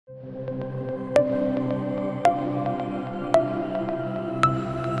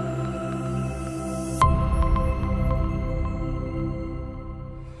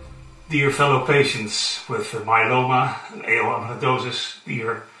Dear fellow patients with myeloma and AL amyloidosis,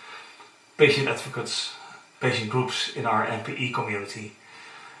 dear patient advocates, patient groups in our NPE community,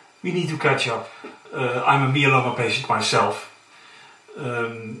 we need to catch up. I'm a myeloma patient myself,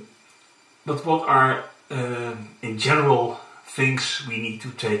 but what are in general things we need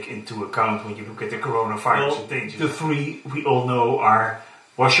to take into account when you look at the coronavirus and dangers? The three we all know are: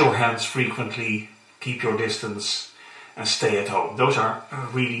 wash your hands frequently, keep your distance, and stay at home. Those are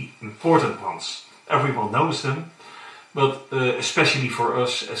really important ones. Everyone knows them, but especially for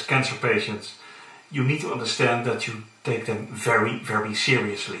us as cancer patients, you need to understand that you take them very, very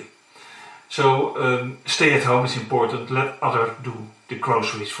seriously. So stay at home is important. Let others do the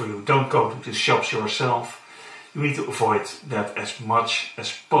groceries for you. Don't go to the shops yourself. You need to avoid that as much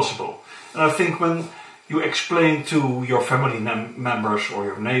as possible. And I think when you explain to your family members or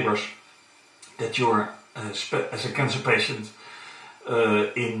your neighbors that you're as a cancer patient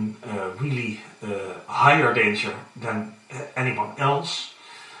in really higher danger than anyone else,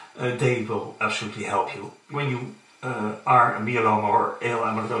 they will absolutely help you. When you are a myeloma or AL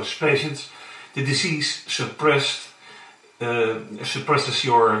amyloidosis patient, the disease suppresses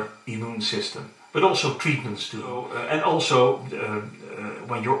your immune system, but also treatments do, and also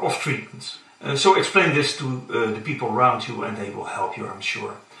when you're off treatment. So explain this to the people around you and they will help you, I'm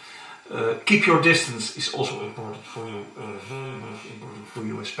sure. Keep your distance is also important for you, important for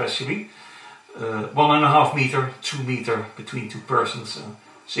you especially. 1.5 meter, 2 meter between two persons,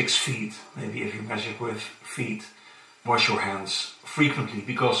 6 feet, maybe if you measure with feet. Wash your hands frequently,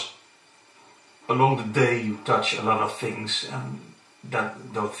 because along the day you touch a lot of things, and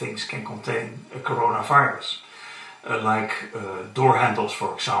those things can contain a coronavirus. Like door handles,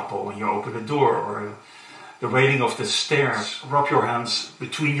 for example, when you open a door, or the railing of the stairs. Rub your hands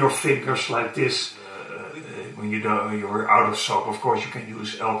between your fingers like this. When you're out of soap, of course you can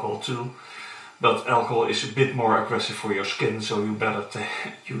use alcohol too, but alcohol is a bit more aggressive for your skin, so you better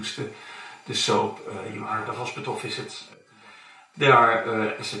use the soap. You are the hospital visits. They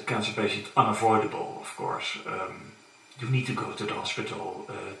are, as a cancer patient, unavoidable, of course. You need to go to the hospital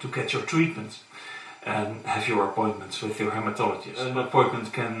to get your treatment and have your appointments with your hematologist. An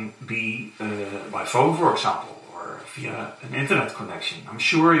appointment can be by phone, for example, or via an internet connection. I'm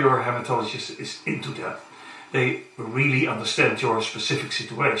sure your hematologist is into that. They really understand your specific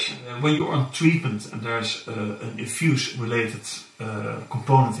situation. When you're on treatment and there's an infuse-related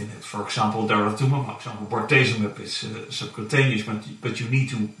component in it, for example, daratumumab, for example, bortezomib is subcutaneous, but you need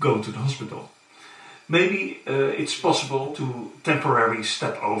to go to the hospital. Maybe it's possible to temporarily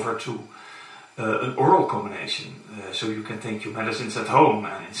step over to an oral combination, so you can take your medicines at home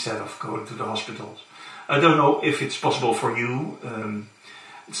and instead of going to the hospitals. I don't know if it's possible for you.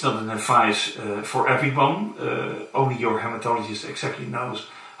 It's not an advice for everyone. Only your hematologist exactly knows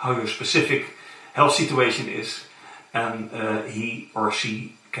how your specific health situation is, and he or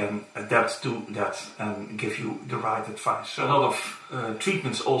she can adapt to that and give you the right advice. A lot of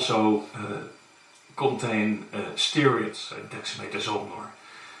treatments also contain steroids, dexamethasone or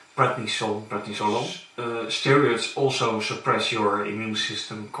prednisolone. Steroids also suppress your immune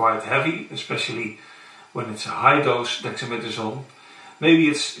system quite heavy, especially when it's a high dose dexamethasone. Maybe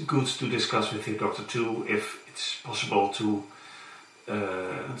it's good to discuss with your doctor too if it's possible to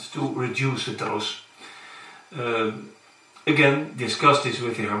reduce the dose. Again, discuss this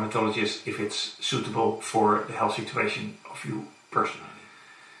with your hematologist if it's suitable for the health situation of you personally.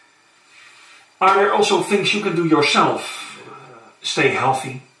 Are there also things you can do yourself? Stay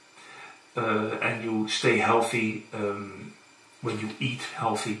healthy. And you stay healthy when you eat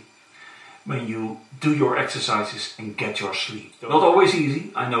healthy, when you do your exercises and get your sleep. Not always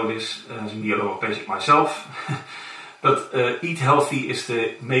easy, I know this as a myeloma patient myself, but eat healthy is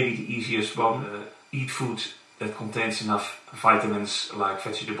maybe the easiest one. Eat food that contains enough vitamins like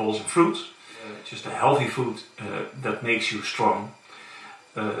vegetables and fruits, just a healthy food that makes you strong.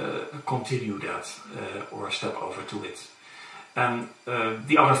 Continue that or step over to it. And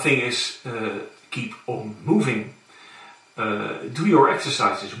the other thing is keep on moving. Do your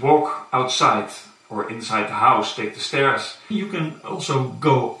exercises, walk outside or inside the house, take the stairs. You can also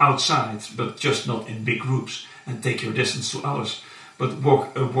go outside, but just not in big groups, and take your distance to others. But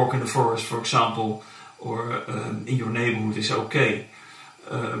walk in the forest, for example, or in your neighborhood is okay.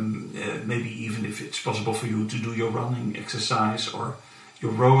 Maybe even if it's possible for you to do your running exercise or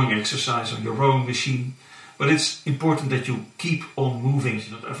your rowing exercise on your rowing machine. But it's important that you keep on moving.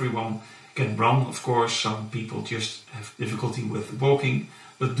 Not everyone can run, of course. Some people just have difficulty with walking,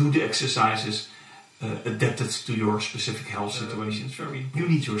 but do the exercises adapted to your specific health situation. You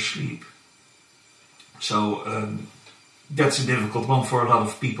need your sleep. So that's a difficult one for a lot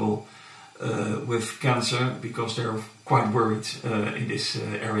of people. with cancer because they're quite worried in this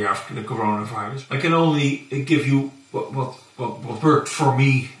area of the coronavirus. I can only give you what worked for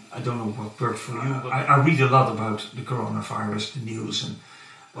me. I don't know what worked for you, but I read a lot about the coronavirus, the news,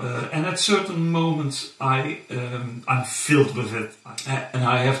 and at certain moments I'm filled with it, and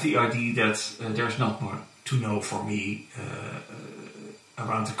I have the idea that there's not more to know for me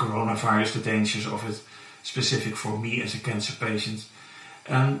around the coronavirus, the dangers of it, specific for me as a cancer patient.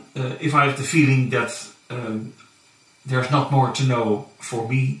 And if I have the feeling that there's not more to know for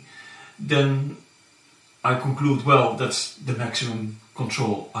me, then I conclude, well, that's the maximum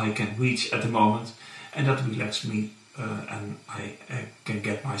control I can reach at the moment, and that relaxes me and I can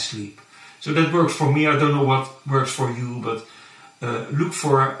get my sleep. So that works for me. I don't know what works for you, but look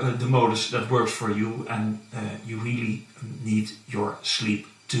for the modus that works for you, and you really need your sleep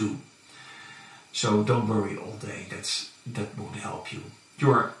too. So don't worry all day, that won't help you.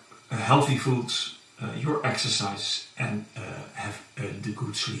 Your healthy foods, your exercise, and have the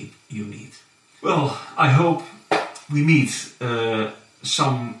good sleep you need. Well, I hope we meet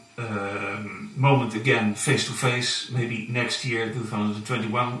some moment again face to face, maybe next year,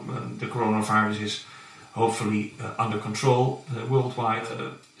 2021, when the coronavirus is hopefully under control worldwide.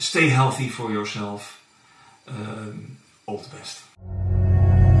 Stay healthy for yourself. All the best.